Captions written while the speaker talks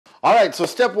All right, so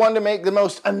step one to make the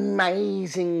most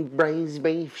amazing braised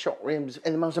beef short ribs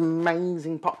and the most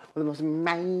amazing pot with the most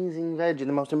amazing veg and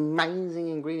the most amazing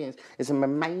ingredients is some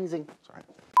amazing, sorry.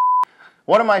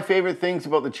 One of my favorite things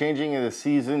about the changing of the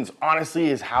seasons,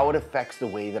 honestly, is how it affects the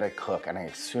way that I cook. And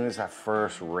as soon as that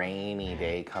first rainy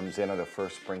day comes in or the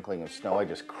first sprinkling of snow, I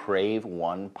just crave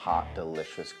one pot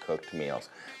delicious cooked meals.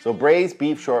 So braised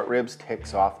beef short ribs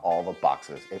ticks off all the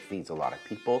boxes. It feeds a lot of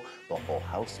people. The whole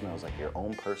house smells like your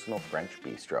own personal French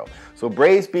bistro. So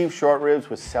braised beef short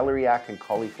ribs with celeriac and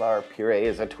cauliflower puree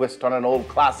is a twist on an old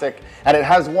classic, and it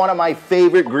has one of my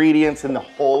favorite ingredients in the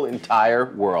whole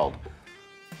entire world.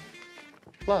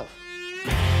 Love.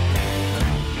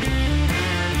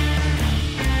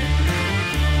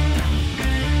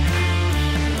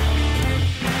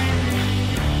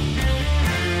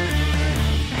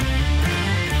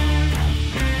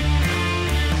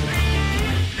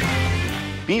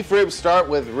 Beef ribs start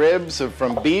with ribs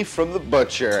from beef from the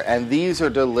butcher, and these are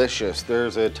delicious.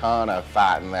 There's a ton of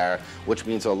fat in there, which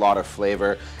means a lot of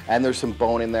flavor, and there's some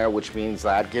bone in there, which means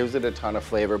that gives it a ton of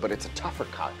flavor, but it's a tougher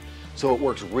cut. So it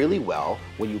works really well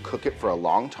when you cook it for a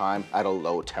long time at a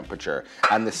low temperature.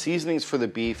 And the seasonings for the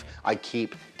beef, I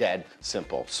keep dead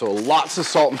simple. So lots of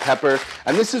salt and pepper.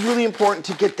 And this is really important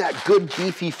to get that good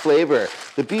beefy flavor.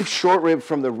 The beef short rib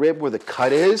from the rib where the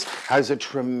cut is has a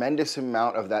tremendous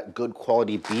amount of that good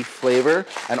quality beef flavor.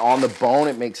 And on the bone,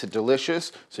 it makes it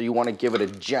delicious. So you want to give it a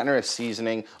generous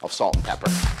seasoning of salt and pepper.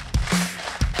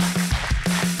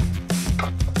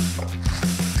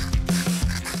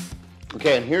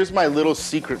 Okay, and here's my little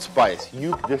secret spice.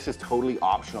 This is totally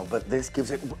optional, but this gives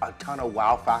it a ton of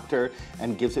wow factor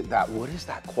and gives it that, what is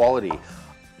that quality?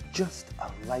 Just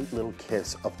a light little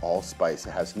kiss of allspice.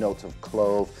 It has notes of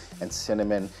clove and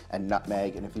cinnamon and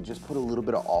nutmeg, and if you just put a little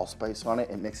bit of allspice on it,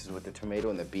 it mixes with the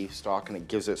tomato and the beef stock, and it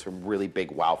gives it some really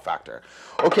big wow factor.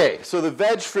 Okay, so the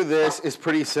veg for this is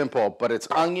pretty simple, but it's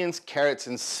onions, carrots,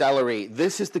 and celery.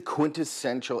 This is the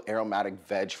quintessential aromatic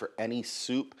veg for any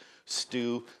soup,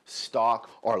 stew, stock,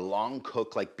 or long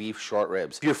cook like beef short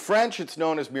ribs. If you're French, it's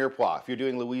known as mirepoix. If you're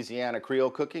doing Louisiana Creole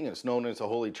cooking, it's known as the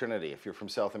Holy Trinity. If you're from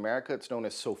South America, it's known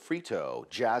as sofrito.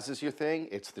 Jazz is your thing,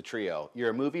 it's the trio. You're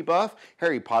a movie buff,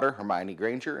 Harry Potter, Hermione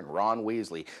Granger, and Ron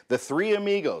Weasley. The three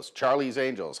amigos, Charlie's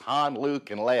Angels, Han,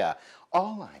 Luke, and Leia.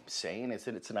 All I'm saying is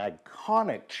that it's an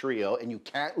iconic trio, and you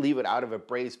can't leave it out of a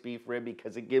braised beef rib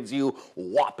because it gives you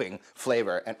whopping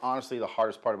flavor. And honestly, the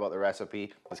hardest part about the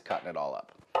recipe is cutting it all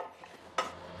up.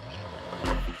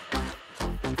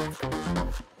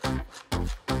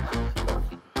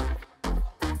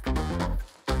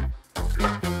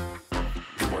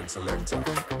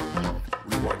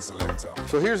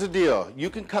 So here's the deal. You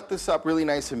can cut this up really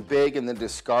nice and big and then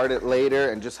discard it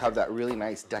later and just have that really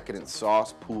nice decadent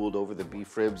sauce pooled over the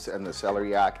beef ribs and the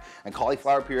celeriac and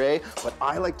cauliflower puree, but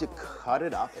I like to cut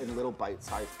it up in little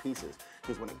bite-sized pieces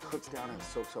because when it cooks down and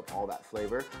soaks up all that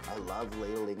flavor, I love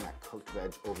ladling that cooked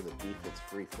veg over the beef. It's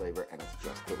free flavor and it's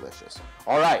just delicious.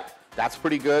 All right, that's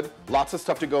pretty good. Lots of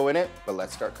stuff to go in it, but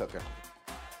let's start cooking.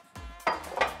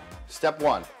 Step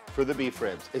one for the beef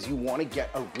ribs is you want to get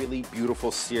a really beautiful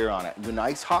sear on it. A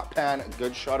nice hot pan, a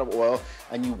good shot of oil,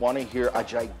 and you want to hear a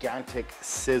gigantic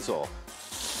sizzle.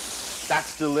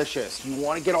 That's delicious. You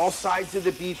want to get all sides of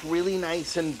the beef really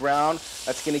nice and brown.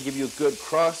 That's going to give you a good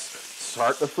crust,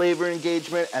 start the flavor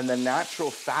engagement, and the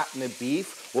natural fat in the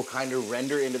beef will kind of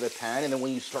render into the pan, and then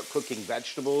when you start cooking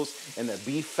vegetables and the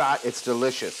beef fat, it's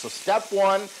delicious. So step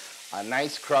one, a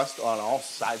nice crust on all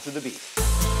sides of the beef.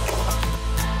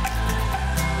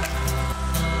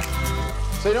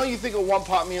 So you know you think a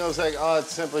one-pot meal is like, oh,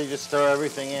 it's simple, you just throw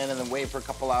everything in and then wait for a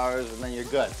couple hours and then you're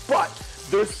good. But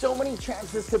there's so many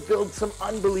chances to build some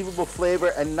unbelievable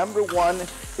flavor, and number one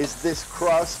is this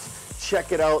crust.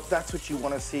 Check it out, that's what you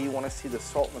want to see. You want to see the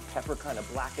salt and the pepper kind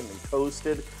of blackened and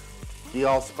toasted. The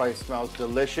allspice smells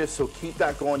delicious, so keep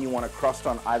that going. You want a crust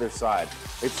on either side.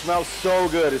 It smells so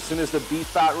good. As soon as the beef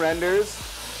fat renders,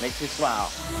 makes me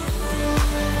smile.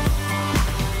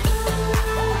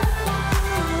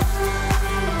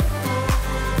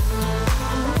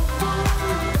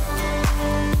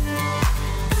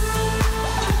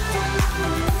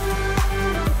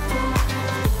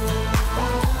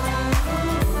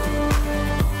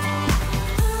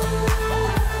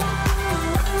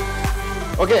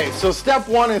 Okay, so step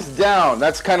one is down.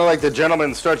 That's kind of like the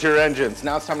gentleman, start your engines.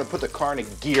 Now it's time to put the car in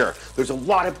gear. There's a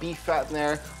lot of beef fat in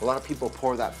there. A lot of people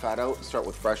pour that fat out and start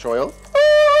with fresh oil.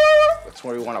 That's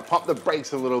where we want to pump the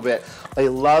brakes a little bit. I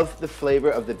love the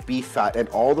flavor of the beef fat and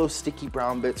all those sticky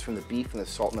brown bits from the beef and the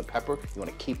salt and the pepper. You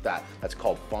want to keep that. That's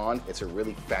called fond. It's a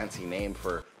really fancy name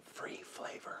for free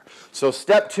flavor. flavor. So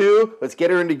step 2, let's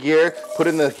get her into gear. Put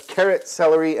in the carrot,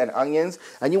 celery, and onions,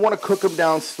 and you want to cook them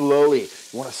down slowly.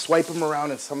 You want to swipe them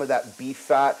around in some of that beef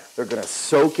fat. They're going to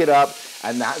soak it up,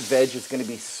 and that veg is going to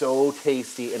be so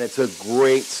tasty, and it's a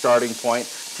great starting point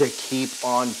to keep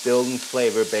on building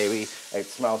flavor, baby. It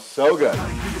smells so good.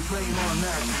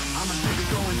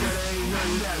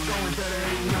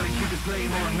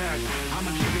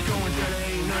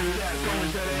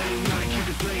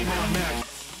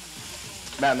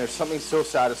 Man, there's something so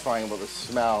satisfying about the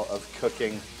smell of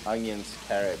cooking onions,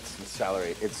 carrots, and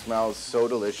celery. It smells so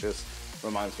delicious.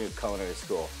 Reminds me of culinary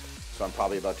school. So I'm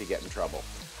probably about to get in trouble.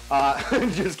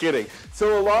 Just kidding.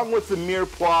 So along with the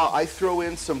mirepoix, I throw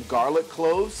in some garlic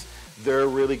cloves. They're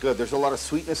really good. There's a lot of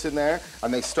sweetness in there,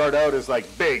 and they start out as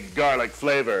like big garlic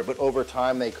flavor, but over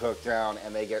time they cook down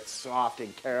and they get soft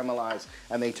and caramelized,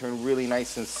 and they turn really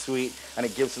nice and sweet, and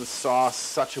it gives the sauce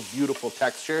such a beautiful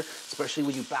texture, especially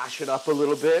when you bash it up a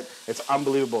little bit. It's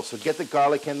unbelievable. So get the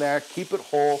garlic in there, keep it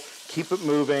whole, keep it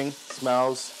moving.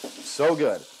 Smells so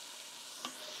good.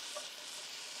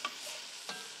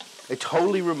 It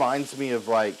totally reminds me of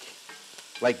like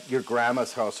your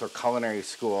grandma's house or culinary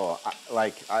school.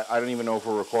 I don't even know if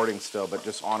we're recording still, but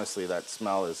just honestly, that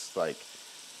smell is like,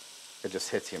 it just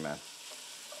hits you, man.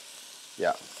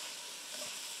 Yeah.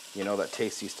 You know that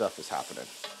tasty stuff is happening.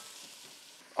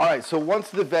 All right, so once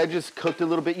the veg is cooked a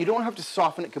little bit, you don't have to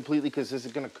soften it completely because this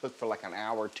is gonna cook for like an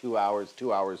hour, 2 hours,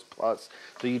 2 hours plus.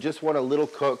 So you just want a little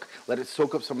cook, let it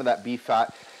soak up some of that beef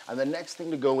fat. And the next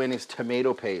thing to go in is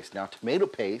tomato paste. Now, tomato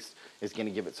paste is gonna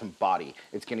give it some body.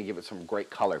 It's gonna give it some great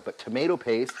color, but tomato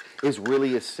paste is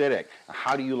really acidic.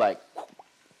 How do you like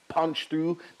punch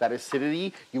through that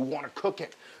acidity? You wanna cook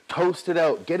it, toast it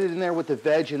out, get it in there with the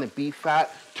veg and the beef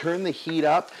fat, turn the heat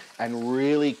up and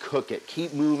really cook it.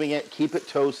 Keep moving it, keep it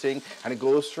toasting, and it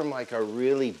goes from like a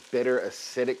really bitter,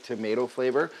 acidic tomato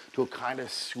flavor to a kind of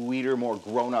sweeter, more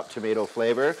grown-up tomato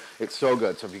flavor. It's so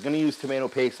good. So if you're gonna use tomato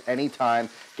paste anytime,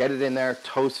 get it in there,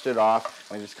 toast it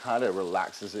off, and it just kind of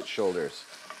relaxes its shoulders.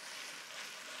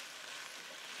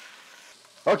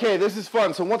 Okay, this is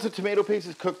fun. So once the tomato paste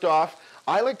is cooked off,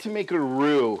 I like to make a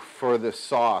roux for the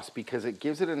sauce because it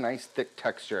gives it a nice thick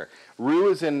texture.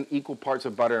 Roux is in equal parts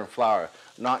of butter and flour,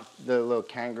 not the little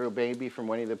kangaroo baby from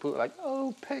Winnie the Pooh, like,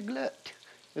 oh, piglet.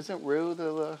 Isn't roux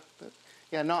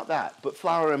yeah, not that, but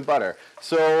flour and butter.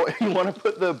 So you want to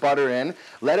put the butter in,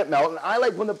 let it melt, and I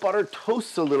like when the butter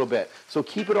toasts a little bit. So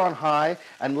keep it on high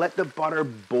and let the butter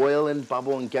boil and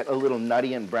bubble and get a little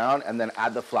nutty and brown, and then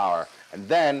add the flour. And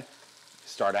then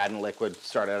start adding liquid,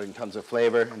 start adding tons of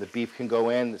flavor, and the beef can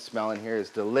go in. The smell in here is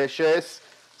delicious.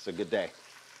 It's a good day.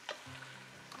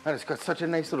 And it's got such a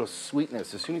nice little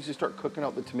sweetness. As soon as you start cooking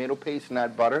out the tomato paste and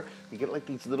add butter, you get like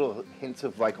these little hints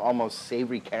of like almost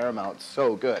savory caramel. It's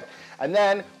so good. And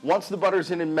then once the butter's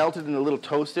in and melted and a little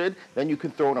toasted, then you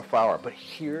can throw in a flour. But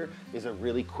here is a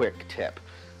really quick tip.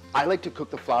 I like to cook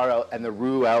the flour out and the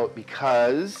roux out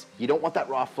because you don't want that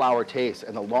raw flour taste.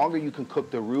 And the longer you can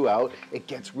cook the roux out, it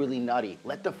gets really nutty.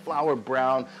 Let the flour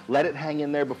brown, let it hang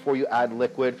in there before you add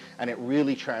liquid, and it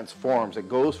really transforms. It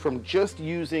goes from just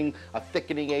using a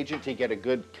thickening agent to get a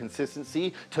good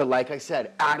consistency to, like I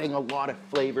said, adding a lot of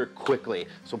flavor quickly.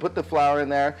 So put the flour in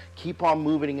there, keep on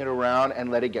moving it around, and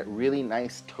let it get really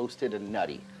nice, toasted, and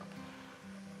nutty.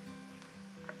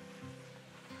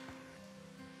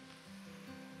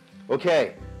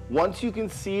 Okay, once you can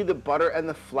see the butter and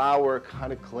the flour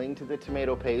kind of cling to the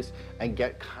tomato paste and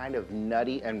get kind of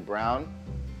nutty and brown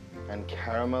and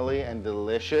caramelly and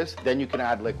delicious, then you can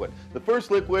add liquid. The first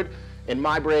liquid in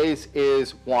my braise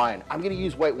is wine. I'm gonna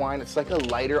use white wine. It's like a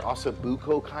lighter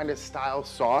ossobuco kind of style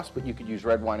sauce, but you could use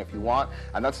red wine if you want.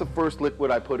 And that's the first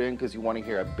liquid I put in because you want to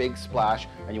hear a big splash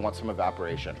and you want some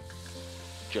evaporation.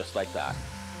 Just like that.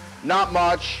 Not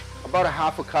much, about a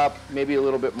half a cup, maybe a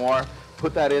little bit more.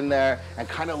 Put that in there and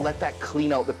kind of let that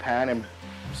clean out the pan and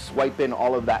swipe in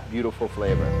all of that beautiful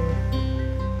flavor.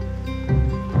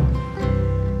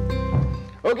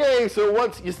 Okay, so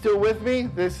once you're still with me,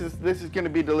 this is gonna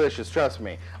be delicious, trust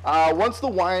me. Once the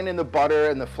wine and the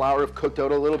butter and the flour have cooked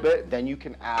out a little bit, then you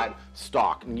can add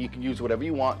stock. And you can use whatever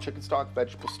you want, chicken stock,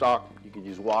 vegetable stock, you can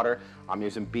use water. I'm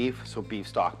using beef, so beef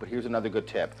stock. But here's another good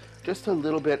tip. Just a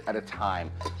little bit at a time.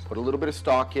 Put a little bit of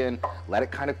stock in, let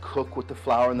it kind of cook with the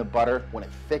flour and the butter. When it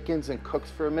thickens and cooks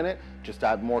for a minute, just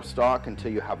add more stock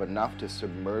until you have enough to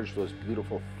submerge those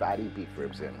beautiful fatty beef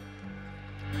ribs in.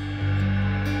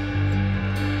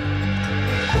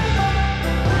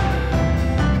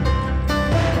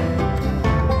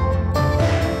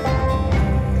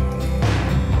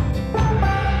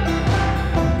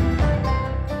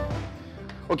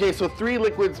 Okay, so 3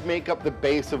 liquids make up the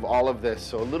base of all of this.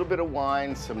 So a little bit of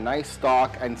wine, some nice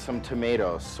stock, and some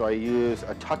tomatoes. So I use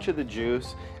a touch of the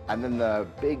juice, and then the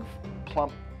big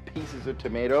plump pieces of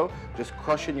tomato, just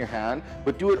crush in your hand,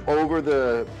 but do it over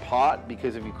the pot,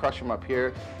 because if you crush them up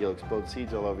here, you'll explode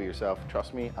seeds all over yourself.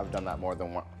 Trust me, I've done that more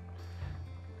than once.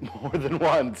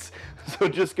 So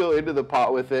just go into the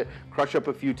pot with it, crush up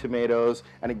a few tomatoes,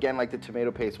 and again, like the tomato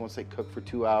paste, once they cook for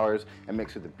 2 hours and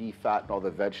mix with the beef fat and all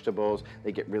the vegetables,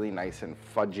 they get really nice and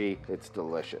fudgy. It's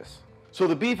delicious. So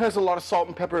the beef has a lot of salt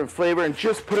and pepper and flavor, and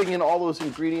just putting in all those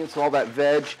ingredients and all that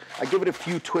veg, I give it a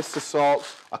few twists of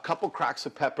salt, a couple cracks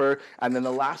of pepper, and then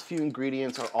the last few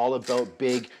ingredients are all about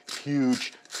big,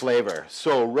 huge flavor.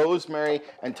 So rosemary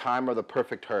and thyme are the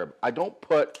perfect herb. I don't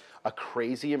put a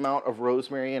crazy amount of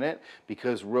rosemary in it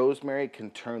because rosemary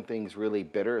can turn things really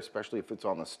bitter, especially if it's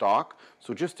on the stalk.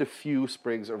 So just a few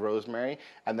sprigs of rosemary,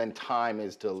 and then thyme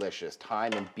is delicious.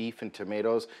 Thyme and beef and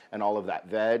tomatoes and all of that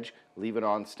veg, leave it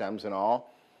on stems and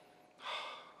all.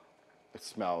 It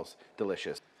smells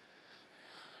delicious.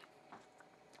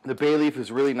 The bay leaf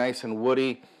is really nice and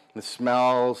woody. It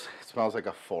smells like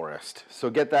a forest. So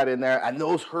get that in there, and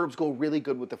those herbs go really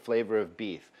good with the flavor of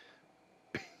beef.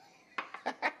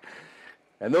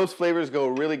 And those flavors go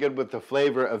really good with the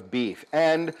flavor of beef.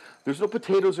 And there's no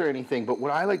potatoes or anything, but what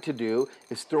I like to do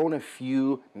is throw in a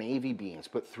few navy beans,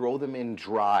 but throw them in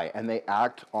dry, and they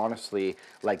act, honestly,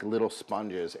 like little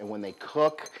sponges. And when they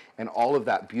cook and all of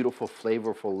that beautiful,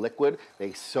 flavorful liquid,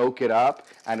 they soak it up,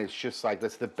 and it's just like,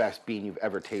 that's the best bean you've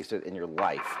ever tasted in your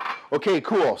life. Okay,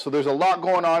 cool. So there's a lot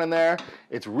going on in there.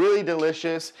 It's really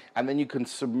delicious. And then you can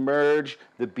submerge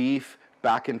the beef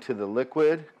back into the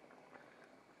liquid.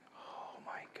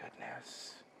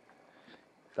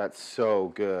 That's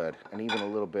so good, and even a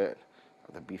little bit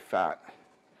of the beef fat.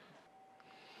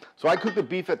 So I cook the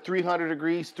beef at 300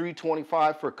 degrees,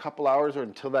 325 for a couple hours, or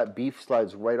until that beef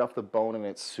slides right off the bone and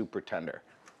it's super tender.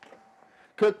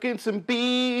 Cooking some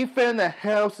beef and the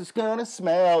house is gonna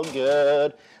smell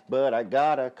good, but I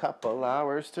got a couple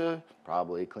hours to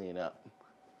probably clean up.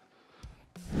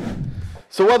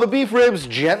 So while the beef ribs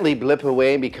gently blip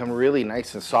away and become really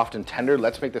nice and soft and tender,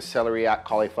 let's make the celeriac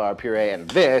cauliflower puree. And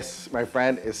this, my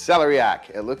friend, is celeriac.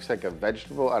 It looks like a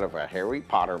vegetable out of a Harry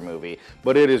Potter movie,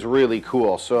 but it is really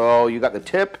cool. So you got the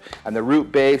tip and the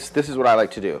root base. This is what I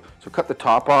like to do. So cut the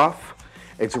top off.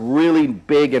 It's really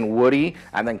big and woody,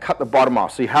 and then cut the bottom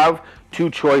off. So you have 2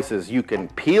 choices. You can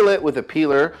peel it with a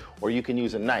peeler, or you can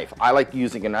use a knife. I like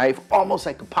using a knife, almost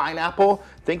like a pineapple.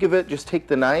 Think of it, just take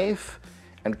the knife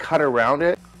and cut around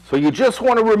it. So you just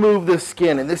want to remove the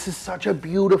skin, and this is such a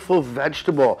beautiful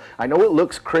vegetable. I know it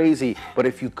looks crazy, but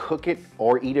if you cook it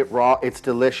or eat it raw, it's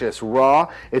delicious.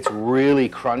 Raw, it's really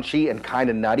crunchy and kind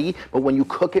of nutty, but when you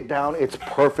cook it down, it's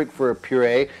perfect for a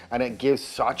puree, and it gives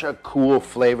such a cool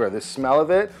flavor. The smell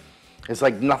of it is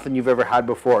like nothing you've ever had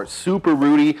before. It's super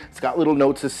rooty, it's got little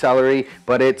notes of celery,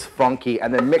 but it's funky.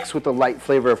 And then mixed with the light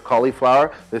flavor of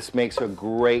cauliflower, this makes a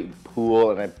great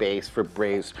pool and a base for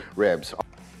braised ribs.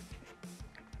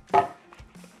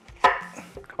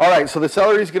 All right, so the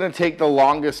celery is gonna take the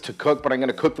longest to cook, but I'm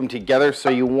gonna cook them together. So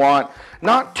you want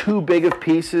not too big of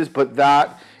pieces, but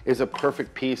that is a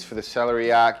perfect piece for the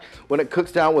celeriac. When it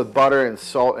cooks down with butter and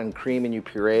salt and cream and you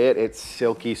puree it, it's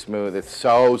silky smooth. It's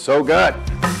so, so good.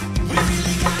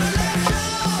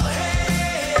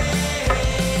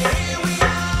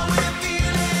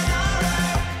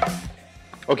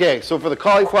 Okay, so for the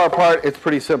cauliflower part, it's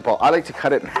pretty simple. I like to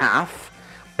cut it in half.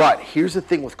 But here's the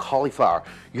thing with cauliflower,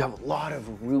 you have a lot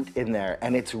of root in there,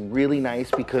 and it's really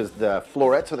nice because the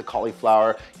florets of the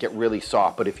cauliflower get really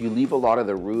soft, but if you leave a lot of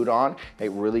the root on, it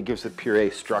really gives the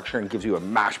puree structure and gives you a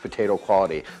mashed potato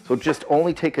quality. So just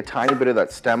only take a tiny bit of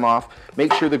that stem off,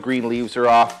 make sure the green leaves are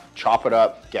off, chop it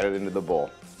up, get it into the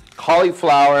bowl.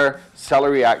 Cauliflower,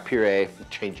 celeriac puree,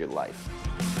 change your life.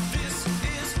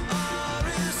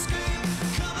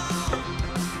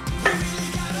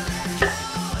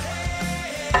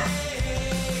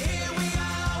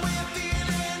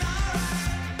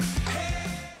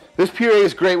 This puree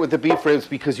is great with the beef ribs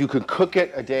because you can cook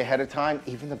it a day ahead of time.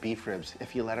 Even the beef ribs,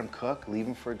 if you let them cook, leave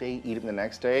them for a day, eat them the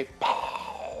next day,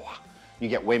 you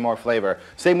get way more flavor.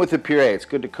 Same with the puree. It's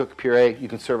good to cook puree. You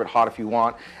can serve it hot if you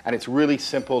want, and it's really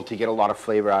simple to get a lot of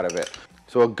flavor out of it.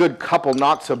 So a good couple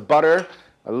knots of butter,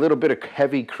 a little bit of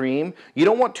heavy cream. You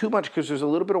don't want too much because there's a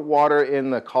little bit of water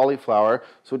in the cauliflower,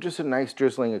 so just a nice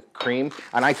drizzling of cream.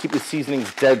 And I keep the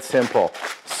seasonings dead simple.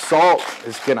 Salt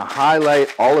is gonna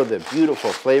highlight all of the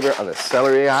beautiful flavor of the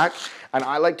celeriac, and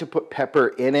I like to put pepper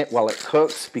in it while it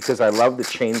cooks because I love the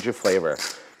change of flavor.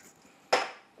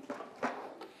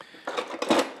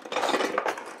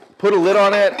 Put a lid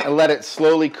on it and let it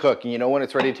slowly cook. And you know when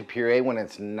it's ready to puree? When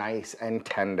it's nice and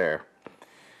tender.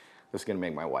 This is gonna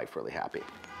make my wife really happy.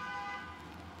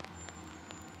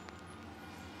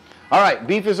 All right,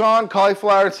 beef is on,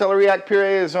 cauliflower and celeriac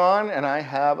puree is on, and I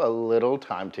have a little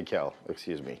time to kill.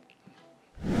 Excuse me.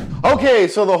 Okay,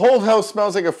 so the whole house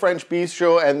smells like a French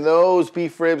bistro, and those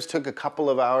beef ribs took a couple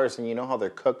of hours, and you know how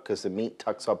they're cooked because the meat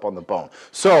tucks up on the bone.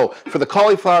 So for the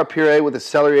cauliflower puree with the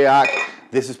celeriac,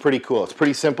 this is pretty cool. It's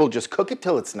pretty simple. Just cook it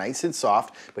till it's nice and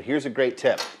soft. But here's a great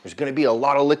tip. There's gonna be a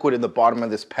lot of liquid in the bottom of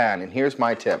this pan, and here's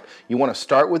my tip. You wanna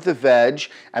start with the veg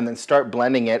and then start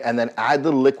blending it and then add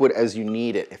the liquid as you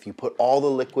need it. If you put all the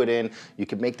liquid in, you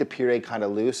can make the puree kind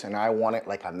of loose, and I want it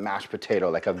like a mashed potato,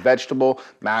 like a vegetable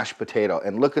mashed potato.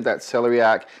 And look at that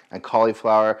celeriac and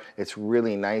cauliflower. It's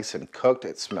really nice and cooked.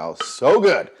 It smells so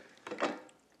good.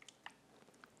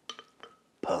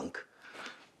 Punk.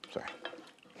 Sorry.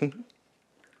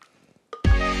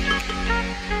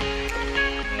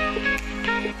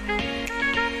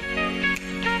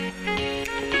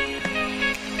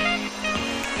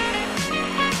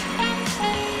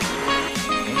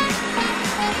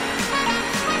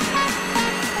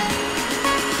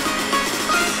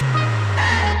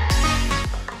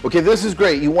 Okay, this is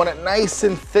great. You want it nice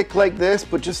and thick like this,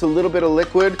 but just a little bit of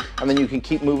liquid, and then you can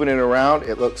keep moving it around.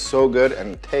 It looks so good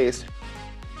and tastes.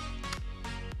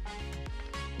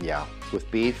 Yeah, with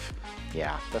beef,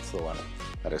 yeah, that's the one.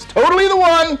 That is totally the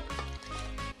one.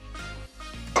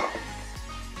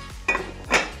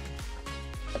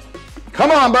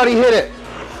 Come on, buddy, hit it.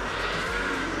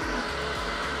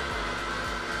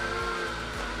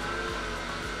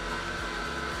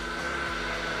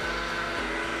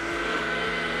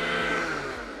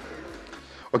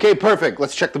 Okay, perfect.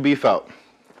 Let's check the beef out.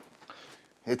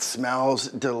 It smells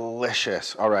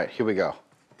delicious. All right, here we go.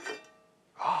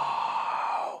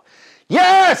 Oh,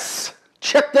 yes!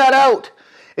 Check that out.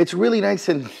 It's really nice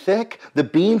and thick. The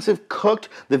beans have cooked.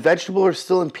 The vegetables are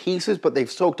still in pieces, but they've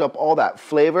soaked up all that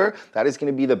flavor. That is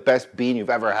gonna be the best bean you've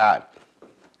ever had.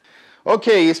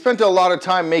 Okay, you spent a lot of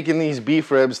time making these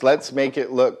beef ribs. Let's make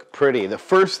it look pretty. The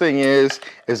first thing is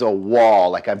a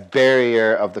wall, like a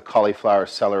barrier of the cauliflower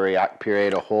celeriac puree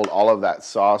to hold all of that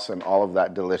sauce and all of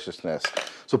that deliciousness.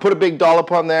 So put a big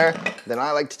dollop on there. Then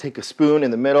I like to take a spoon in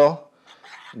the middle,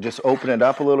 and just open it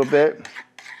up a little bit.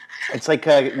 It's like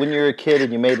when you were a kid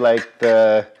and you made like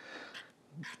the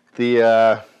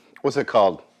what's it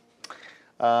called?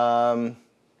 Like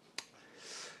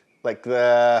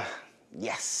the,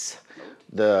 yes.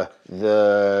 The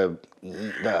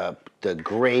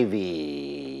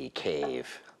gravy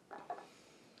cave.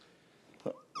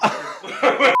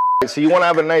 So you want to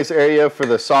have a nice area for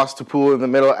the sauce to pool in the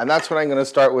middle, and that's what I'm going to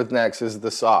start with next is the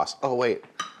sauce. Oh wait,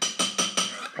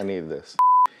 I need this.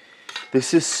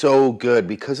 This is so good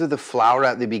because of the flour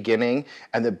at the beginning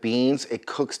and the beans. It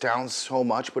cooks down so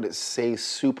much, but it stays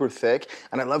super thick.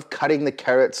 And I love cutting the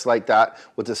carrots like that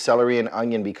with the celery and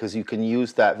onion because you can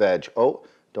use that veg. Oh.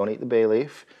 Don't eat the bay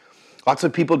leaf. Lots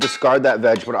of people discard that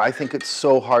veg, but I think it's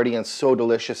so hearty and so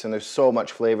delicious, and there's so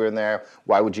much flavor in there.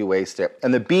 Why would you waste it?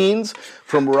 And the beans,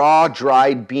 from raw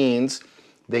dried beans,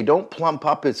 they don't plump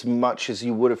up as much as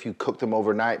you would if you cooked them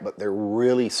overnight, but they're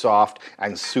really soft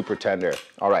and super tender.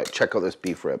 All right, check out this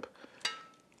beef rib.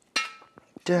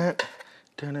 Dun,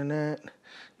 dun, dun, dun,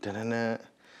 dun, dun, dun.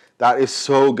 That is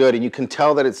so good, and you can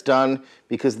tell that it's done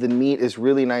because the meat is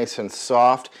really nice and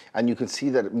soft, and you can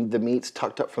see that the meat's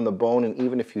tucked up from the bone, and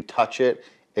even if you touch it,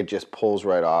 it just pulls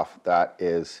right off. That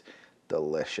is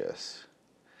delicious.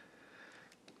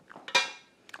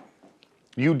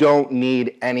 You don't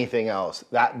need anything else.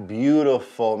 That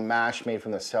beautiful mash made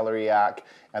from the celeriac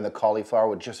and the cauliflower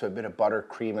with just a bit of butter,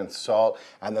 cream, and salt,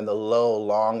 and then the low,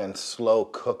 long, and slow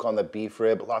cook on the beef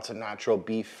rib. Lots of natural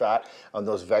beef fat, and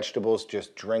those vegetables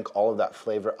just drink all of that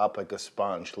flavor up like a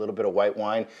sponge. A little bit of white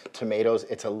wine, tomatoes.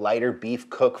 It's a lighter beef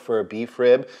cook for a beef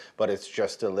rib, but it's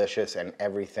just delicious, and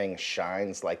everything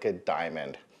shines like a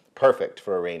diamond. Perfect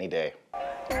for a rainy day.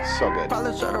 So good.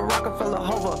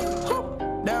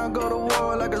 Down go to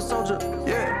war like a soldier,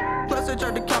 yeah. Plus they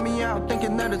tried to count me out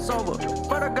thinking that it's over,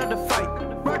 but I got to fight.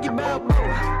 Rocky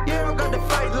Balboa, yeah, I got to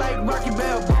fight like Rocky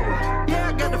Balboa. Yeah,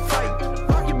 I got to fight.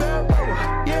 Rocky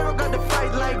Balboa, yeah, I got to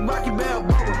fight like Rocky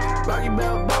Balboa. Rocky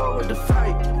Balboa with the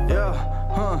fight, yeah,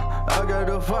 I got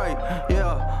to fight,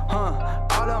 yeah,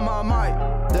 all of my might.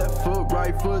 Left foot,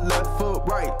 left foot,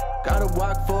 right. Gotta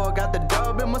walk forward, got the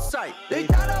dub in my sight. They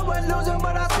thought I was losing,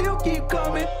 but I still keep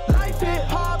coming. Life hit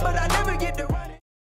hard, but I never get to run.